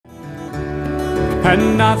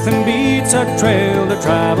And nothing beats a trail to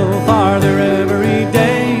travel farther every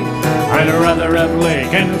day. I'd rather have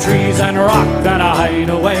lake and trees and rock than a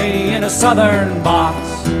hideaway in a southern box.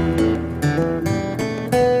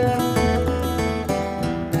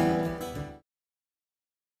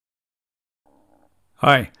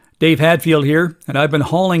 Hi, Dave Hadfield here, and I've been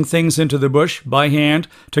hauling things into the bush by hand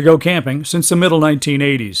to go camping since the middle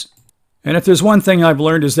 1980s. And if there's one thing I've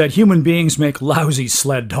learned is that human beings make lousy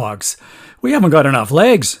sled dogs. We haven't got enough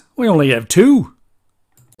legs. We only have 2.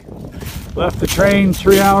 Left the train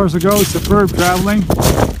 3 hours ago, superb traveling,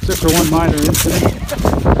 except for one minor incident.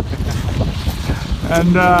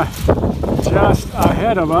 And just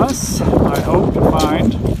ahead of us, I hope to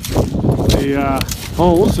find the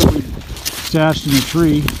poles that we stashed in a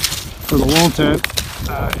tree for the Waltz in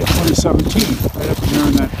 2017, right up there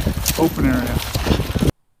in that open area.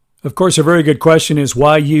 Of course, a very good question is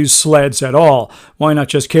why use sleds at all? Why not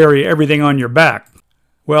just carry everything on your back?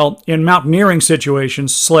 Well, in mountaineering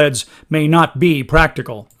situations, sleds may not be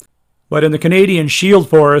practical. But in the Canadian Shield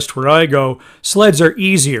Forest, where I go, sleds are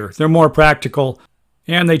easier, they're more practical,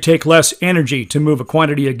 and they take less energy to move a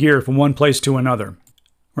quantity of gear from one place to another.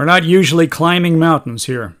 We're not usually climbing mountains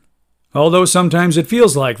here, although sometimes it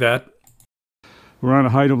feels like that. We're on a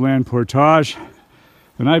height of land portage,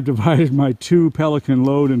 and I've divided my 2 Pelican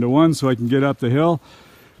load into one so I can get up the hill.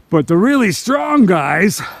 But the really strong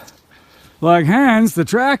guys, like Hans, the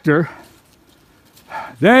tractor,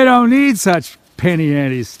 they don't need such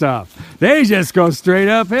penny-ante stuff. They just go straight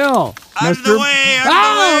uphill. Out of the way, out of the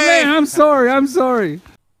Oh, way. man, I'm sorry.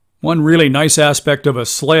 One really nice aspect of a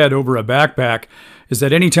sled over a backpack is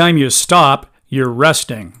that anytime you stop, you're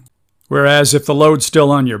resting. Whereas if the load's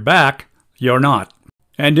still on your back, you're not.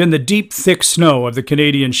 And in the deep, thick snow of the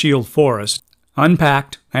Canadian Shield Forest,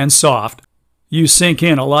 unpacked and soft, you sink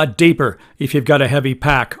in a lot deeper if you've got a heavy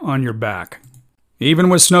pack on your back. Even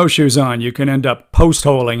with snowshoes on, you can end up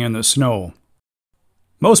post-holing in the snow.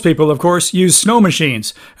 Most people, of course, use snow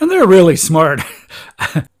machines, and they're really smart.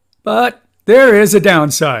 But there is a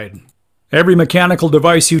downside. Every mechanical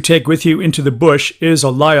device you take with you into the bush is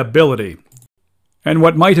a liability. And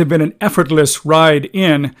what might have been an effortless ride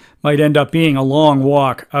in might end up being a long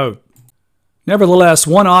walk out. Nevertheless,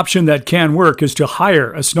 one option that can work is to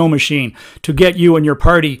hire a snow machine to get you and your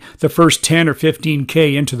party the first 10 or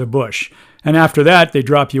 15K into the bush, and after that they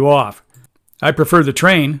drop you off. I prefer the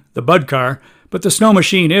train, the bud car, but the snow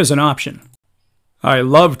machine is an option. I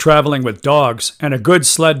love traveling with dogs, and a good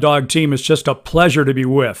sled dog team is just a pleasure to be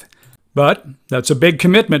with. But that's a big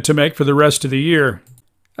commitment to make for the rest of the year.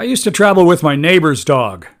 I used to travel with my neighbor's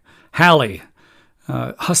dog, Hallie,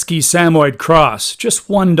 Husky Samoyed Cross, just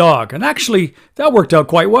one dog, and actually that worked out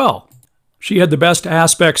quite well. She had the best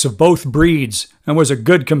aspects of both breeds and was a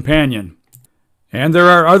good companion. And there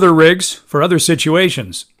are other rigs for other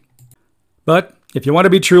situations. But if you want to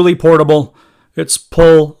be truly portable, it's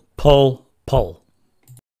pull, pull, pull.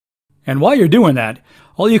 And while you're doing that,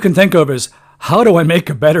 all you can think of is, how do I make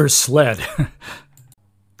a better sled?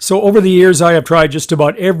 So over the years, I have tried just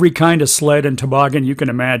about every kind of sled and toboggan you can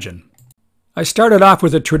imagine. I started off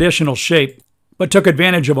with a traditional shape, but took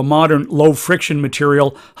advantage of a modern low-friction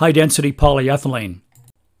material, high-density polyethylene.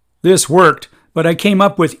 This worked, but I came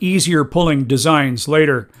up with easier pulling designs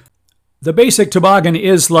later. The basic toboggan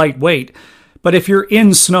is lightweight, but if you're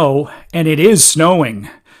in snow, and it is snowing,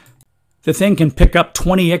 the thing can pick up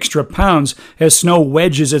 20 extra pounds as snow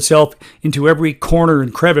wedges itself into every corner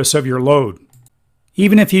and crevice of your load.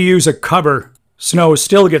 Even if you use a cover, snow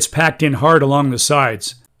still gets packed in hard along the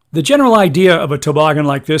sides. The general idea of a toboggan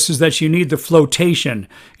like this is that you need the flotation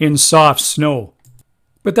in soft snow.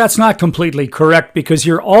 But that's not completely correct because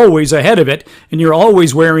you're always ahead of it and you're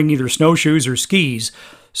always wearing either snowshoes or skis,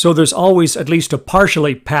 so there's always at least a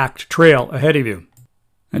partially packed trail ahead of you.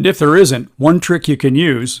 And if there isn't, one trick you can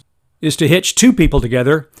use is to hitch 2 people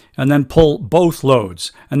together and then pull both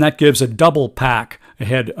loads, and that gives a double pack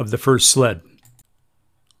ahead of the first sled.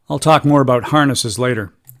 I'll talk more about harnesses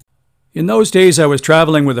later. In those days, I was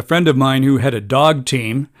traveling with a friend of mine who had a dog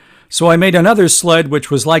team, so I made another sled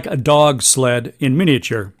which was like a dog sled in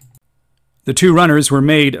miniature. The 2 runners were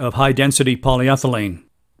made of high-density polyethylene.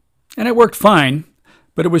 And it worked fine,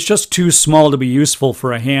 but it was just too small to be useful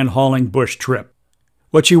for a hand-hauling bush trip.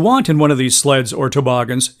 What you want in one of these sleds or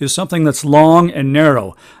toboggans is something that's long and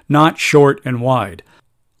narrow, not short and wide.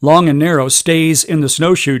 Long and narrow stays in the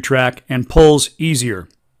snowshoe track and pulls easier.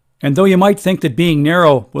 And though you might think that being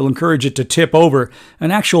narrow will encourage it to tip over,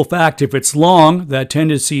 in actual fact, if it's long, that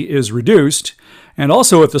tendency is reduced. And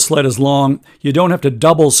also if the sled is long, you don't have to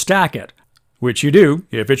double stack it, which you do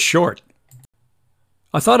if it's short.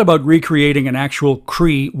 I thought about recreating an actual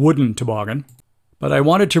Cree wooden toboggan, but I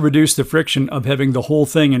wanted to reduce the friction of having the whole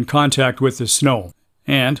thing in contact with the snow,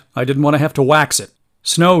 and I didn't want to have to wax it.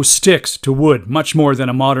 Snow sticks to wood much more than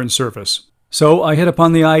a modern surface. So I hit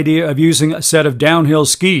upon the idea of using a set of downhill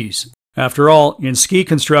skis. After all, in ski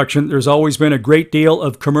construction, there's always been a great deal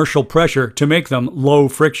of commercial pressure to make them low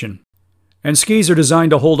friction. And skis are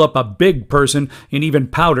designed to hold up a big person in even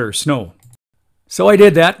powder snow. So I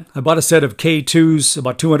did that. I bought a set of K2s,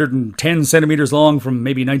 about 210 centimeters long from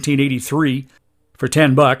maybe 1983, for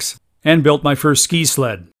 $10, and built my first ski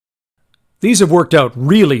sled. These have worked out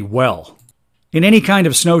really well. In any kind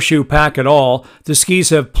of snowshoe pack at all, the skis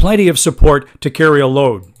have plenty of support to carry a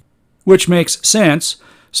load, which makes sense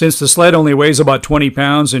since the sled only weighs about 20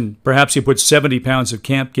 pounds and perhaps you put 70 pounds of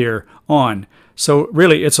camp gear on. So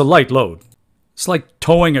really, it's a light load. It's like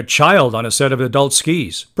towing a child on a set of adult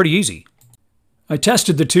skis. Pretty easy. I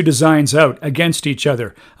tested the two designs out against each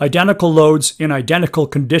other, identical loads in identical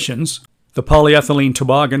conditions, the polyethylene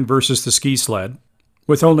toboggan versus the ski sled,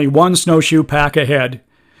 with only one snowshoe pack ahead,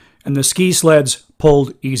 and the ski sleds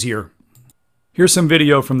pulled easier. Here's some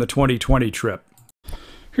video from the 2020 trip.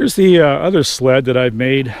 Here's the other sled that I've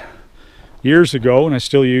made years ago and I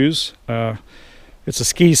still use. It's a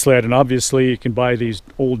ski sled, and obviously you can buy these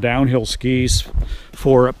old downhill skis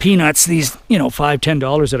for peanuts. These,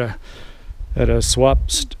 $5-10 at a swap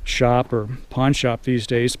shop or pawn shop these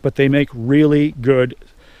days. But they make really good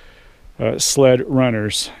sled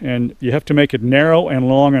runners, and you have to make it narrow and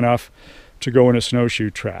long enough to go in a snowshoe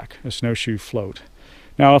track, a snowshoe float.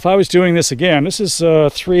 Now, if I was doing this again, this is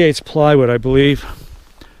 3/8 plywood, I believe.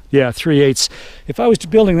 Yeah, 3/8. If I was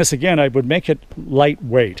building this again, I would make it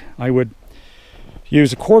lightweight. I would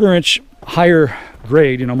use a 1/4 inch higher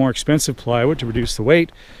grade, more expensive plywood to reduce the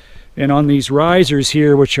weight. And on these risers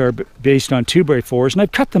here, which are based on 2x4s, and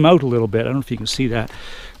I've cut them out a little bit. I don't know if you can see that.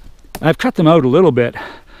 I've cut them out a little bit,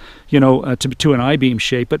 to an I-beam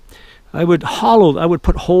shape, but I would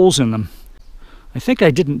put holes in them. I think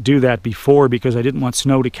I didn't do that before because I didn't want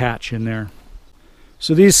snow to catch in there.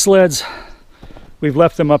 So these sleds, we've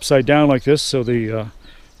left them upside down like this so the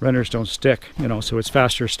runners don't stick, so it's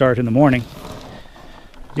faster start in the morning.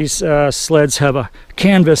 These sleds have a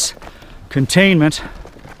canvas containment,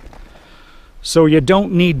 so you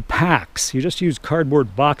don't need packs. You just use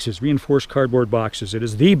cardboard boxes, reinforced cardboard boxes. It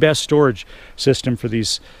is the best storage system for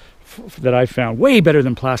these that I've found. Way better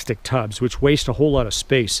than plastic tubs, which waste a whole lot of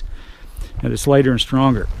space. And it's lighter and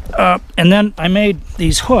stronger. And then I made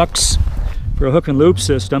these hooks for a hook and loop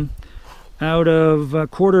system out of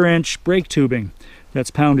 1/4 inch brake tubing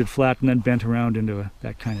that's pounded flat and then bent around into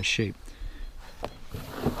that kind of shape.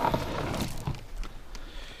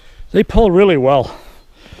 They pull really well.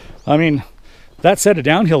 I mean, that set of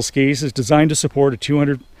downhill skis is designed to support a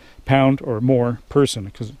 200-pound or more person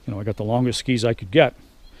because, I got the longest skis I could get.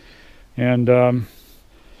 And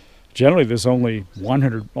generally there's only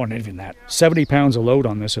 100, or not even that, 70 pounds of load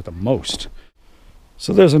on this at the most.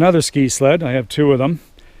 So there's another ski sled. I have 2 of them.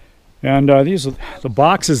 And these are the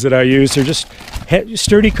boxes that I use. They're just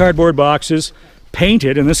sturdy cardboard boxes,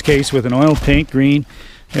 painted, in this case, with an oil paint green,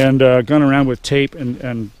 and gone around with tape,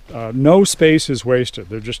 and no space is wasted.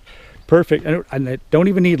 They're just perfect, and they don't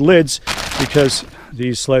even need lids because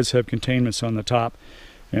these sleds have containments on the top,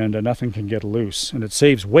 and nothing can get loose. And it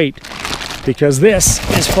saves weight because this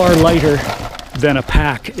is far lighter than a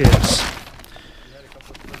pack is.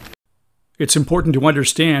 It's important to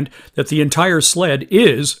understand that the entire sled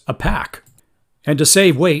is a pack. And to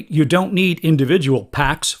save weight, you don't need individual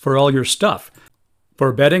packs for all your stuff.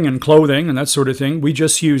 For bedding and clothing and that sort of thing, we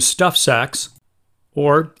just use stuff sacks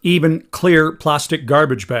or even clear plastic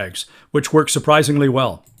garbage bags, which work surprisingly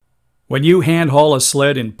well. When you hand haul a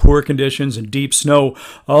sled in poor conditions and deep snow,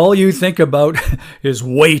 all you think about is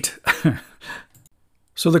weight.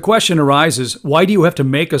 So the question arises, why do you have to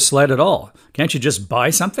make a sled at all? Can't you just buy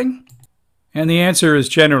something? And the answer is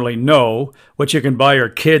generally no. What you can buy are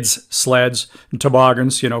kids' sleds and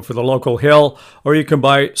toboggans, for the local hill, or you can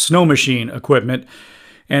buy snow machine equipment.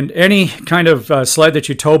 And any kind of sled that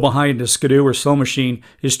you tow behind a skidoo or slow machine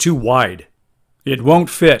is too wide. It won't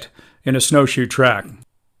fit in a snowshoe track.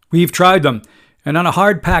 We've tried them, and on a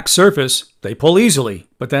hard-packed surface, they pull easily.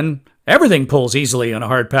 But then everything pulls easily on a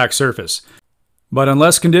hard-packed surface. But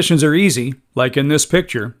unless conditions are easy, like in this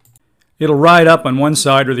picture, it'll ride up on one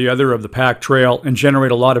side or the other of the packed trail and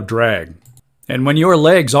generate a lot of drag. And when your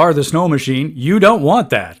legs are the snow machine, you don't want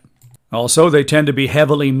that. Also, they tend to be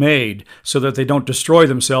heavily made so that they don't destroy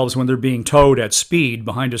themselves when they're being towed at speed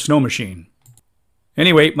behind a snow machine.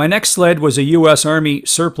 Anyway, my next sled was a U.S. Army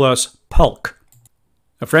surplus Pulk.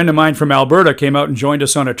 A friend of mine from Alberta came out and joined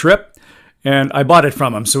us on a trip, and I bought it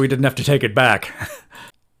from him so we didn't have to take it back.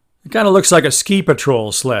 It kind of looks like a ski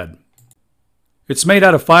patrol sled. It's made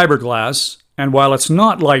out of fiberglass, and while it's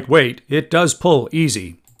not lightweight, it does pull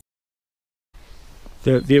easy.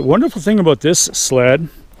 The wonderful thing about this sled,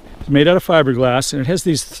 it's made out of fiberglass, and it has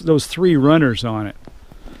those 3 runners on it.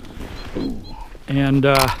 And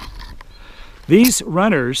these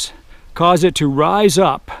runners cause it to rise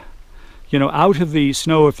up, you know, out of the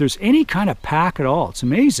snow if there's any kind of pack at all. It's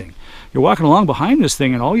amazing. You're walking along behind this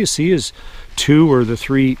thing and all you see is 2 or the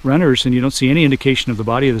 3 runners, and you don't see any indication of the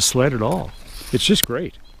body of the sled at all. It's just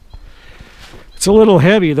great. It's a little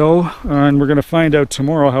heavy though, and we're going to find out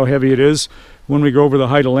tomorrow how heavy it is when we go over the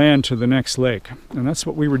height of land to the next lake. And that's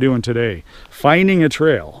what we were doing today, finding a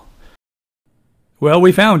trail. Well,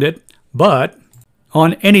 we found it, but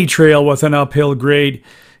on any trail with an uphill grade,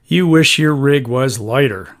 you wish your rig was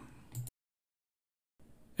lighter.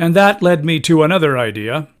 And that led me to another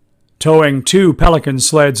idea, towing 2 Pelican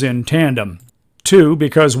sleds in tandem. 2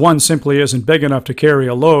 because one simply isn't big enough to carry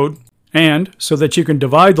a load, and so that you can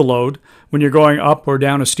divide the load when you're going up or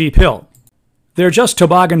down a steep hill. They're just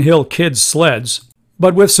Toboggan Hill kids' sleds,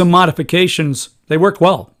 but with some modifications, they work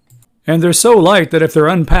well. And they're so light that if they're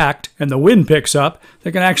unpacked and the wind picks up,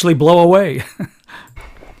 they can actually blow away.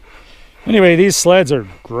 Anyway, these sleds are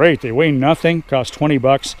great. They weigh nothing, cost 20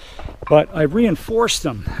 bucks, but I've reinforced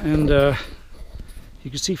them. And you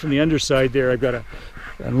can see from the underside there, I've got an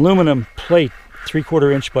aluminum plate,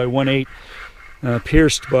 3/4 inch by 1/8,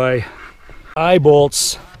 pierced by eye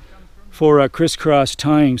bolts for a crisscross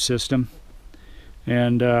tying system.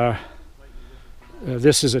 And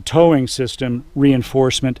this is a towing system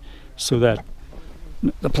reinforcement so that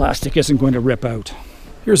the plastic isn't going to rip out.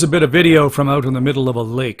 Here's a bit of video from out in the middle of a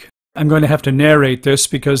lake. I'm going to have to narrate this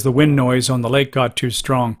because the wind noise on the lake got too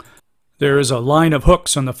strong. There is a line of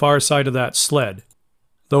hooks on the far side of that sled.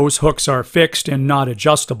 Those hooks are fixed and not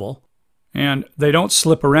adjustable, and they don't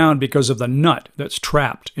slip around because of the nut that's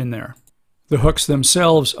trapped in there. The hooks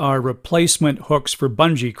themselves are replacement hooks for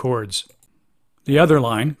bungee cords. The other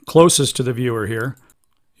line, closest to the viewer here,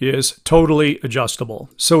 is totally adjustable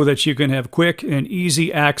so that you can have quick and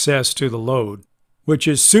easy access to the load, which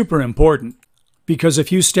is super important because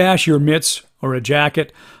if you stash your mitts or a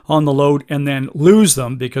jacket on the load and then lose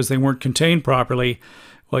them because they weren't contained properly,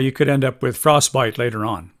 well, you could end up with frostbite later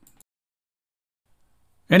on.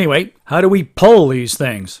 Anyway, how do we pull these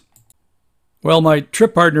things? Well, my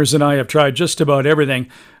trip partners and I have tried just about everything,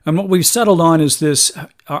 and what we've settled on is this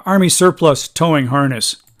Army surplus towing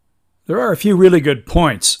harness. There are a few really good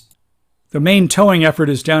points. The main towing effort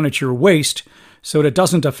is down at your waist, so that it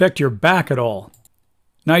doesn't affect your back at all.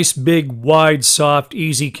 Nice big, wide, soft,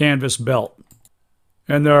 easy canvas belt.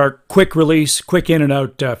 And there are quick release, quick in and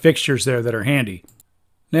out fixtures there that are handy.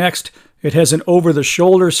 Next, it has an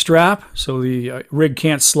over-the-shoulder strap, so the rig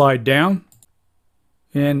can't slide down.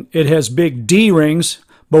 And it has big D-rings,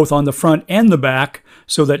 both on the front and the back,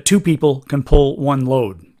 so that 2 people can pull one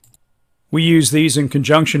load. We use these in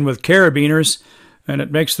conjunction with carabiners, and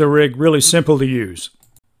it makes the rig really simple to use.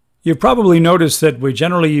 You've probably noticed that we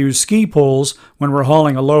generally use ski poles when we're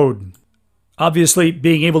hauling a load. Obviously,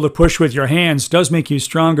 being able to push with your hands does make you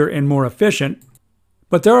stronger and more efficient,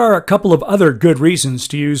 but there are a couple of other good reasons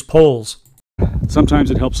to use poles.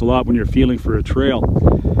 Sometimes it helps a lot when you're feeling for a trail.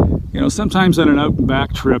 You know, sometimes on an out and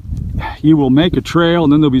back trip, you will make a trail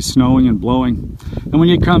and then there'll be snowing and blowing. And when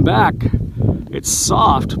you come back, it's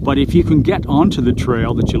soft, but if you can get onto the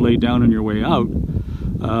trail that you laid down on your way out,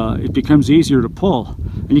 it becomes easier to pull.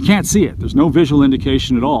 And you can't see it. There's no visual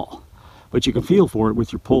indication at all, but you can feel for it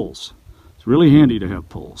with your poles. It's really handy to have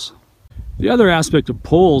poles. The other aspect of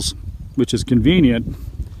poles, which is convenient,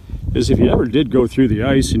 is if you ever did go through the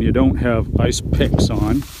ice and you don't have ice picks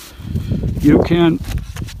on, you can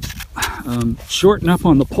shorten up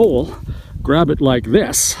on the pole, grab it like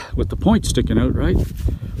this with the point sticking out, right?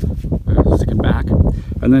 Sticking back,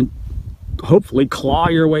 and then hopefully claw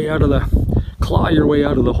your way out of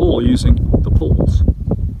the hole using the poles.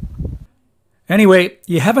 Anyway,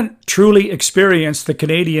 you haven't truly experienced the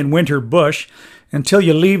Canadian winter bush until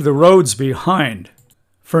you leave the roads behind.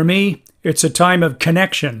 For me, it's a time of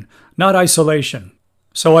connection, not isolation.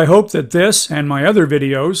 So I hope that this and my other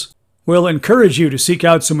videos will encourage you to seek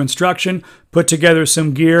out some instruction, put together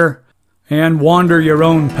some gear, and wander your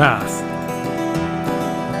own path.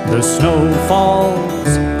 The snow falls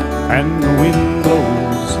and the wind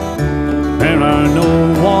blows. There are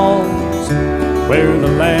no walls where the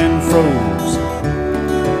land froze.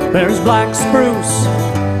 There's black spruce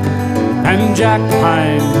and jack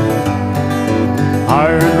pine,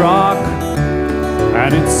 hard rock,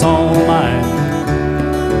 and it's all mine.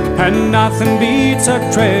 And nothing beats a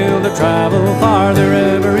trail to travel farther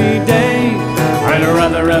every day. I'd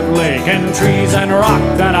rather have laid and trees and rock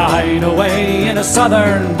than a hideaway in a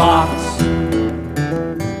southern box.